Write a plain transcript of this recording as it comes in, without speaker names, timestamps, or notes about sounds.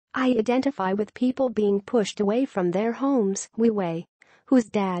I identify with people being pushed away from their homes. Weiwei, whose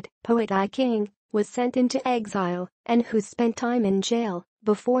dad, poet Ai King, was sent into exile and who spent time in jail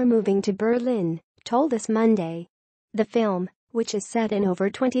before moving to Berlin, told us Monday. The film, which is set in over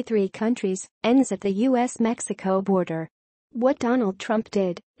 23 countries, ends at the US-Mexico border. What Donald Trump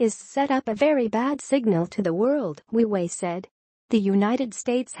did is set up a very bad signal to the world, Weiwei said. The United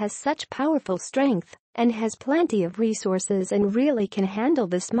States has such powerful strength and has plenty of resources and really can handle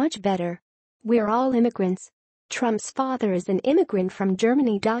this much better. We're all immigrants. Trump's father is an immigrant from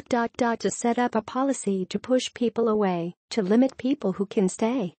Germany. To set up a policy to push people away, to limit people who can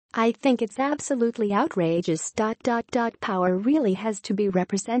stay. I think it's absolutely outrageous. Power really has to be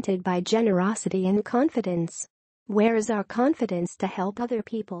represented by generosity and confidence. Where is our confidence to help other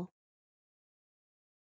people?